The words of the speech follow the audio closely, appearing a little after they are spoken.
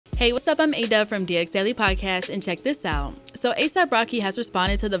Hey, what's up? I'm Ayeeedubb from DX Daily Podcast, and check this out. So A$AP Rocky has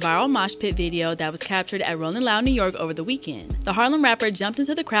responded to the viral mosh pit video that was captured at Rolling Loud, New York over the weekend. The Harlem rapper jumped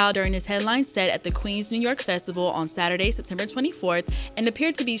into the crowd during his headline set at the Queens New York Festival on Saturday, September 24th, and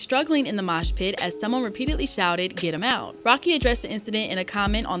appeared to be struggling in the mosh pit as someone repeatedly shouted, "Get him out." Rocky addressed the incident in a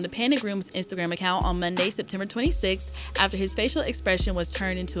comment on the Panic Room's Instagram account on Monday, September 26th, after his facial expression was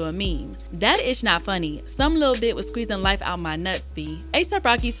turned into a meme. "That ish not funny. Some little bit was squeezing life out my nuts, B." A$AP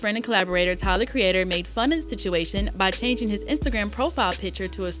Rocky's friend and collaborator Tyler the Creator made fun of the situation by changing his Instagram profile picture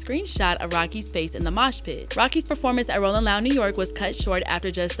to a screenshot of Rocky's face in the mosh pit. Rocky's performance at Rolling Loud, New York was cut short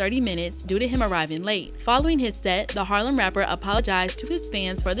after just 30 minutes due to him arriving late. Following his set, the Harlem rapper apologized to his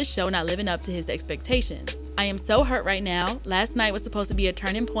fans for the show not living up to his expectations. "I am so hurt right now. Last night was supposed to be a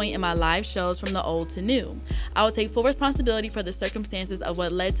turning point in my live shows from the old to new. I will take full responsibility for the circumstances of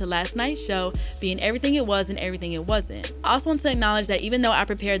what led to last night's show being everything it was and everything it wasn't. I also want to acknowledge that even though I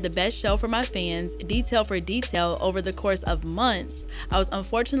prepared the best show for my fans, detail for detail, over the course of months, I was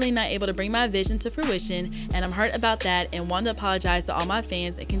unfortunately not able to bring my vision to fruition, and I'm hurt about that and want to apologize to all my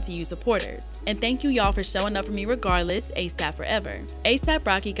fans and continued supporters. And thank you y'all for showing up for me regardless, A$AP forever." A$AP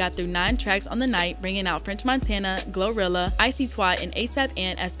Rocky got through 9 tracks on the night, bringing out French Montana, Glorilla, Icy Twat, and A$AP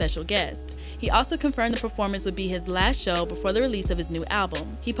Ant as special guests. He also confirmed the performance would be his last show before the release of his new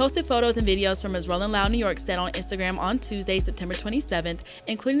album. He posted photos and videos from his Rolling Loud, New York set on Instagram on Tuesday, September 27th,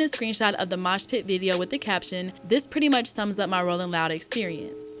 including a screenshot of the mosh pit video with the caption, "This pretty much sums up my Rolling Loud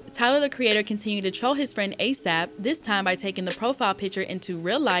experience." Tyler the Creator continued to troll his friend A$AP, this time by taking the profile picture into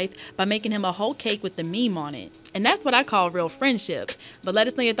real life by making him a whole cake with the meme on it. And that's what I call real friendship. But let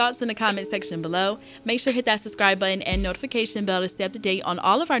us know your thoughts in the comment section below. Make sure to hit that subscribe button and notification bell to stay up to date on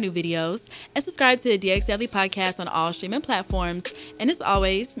all of our new videos, and subscribe to the DX Daily Podcast on all streaming platforms. And as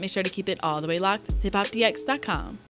always, make sure to keep it all the way locked to HipHopDX.com.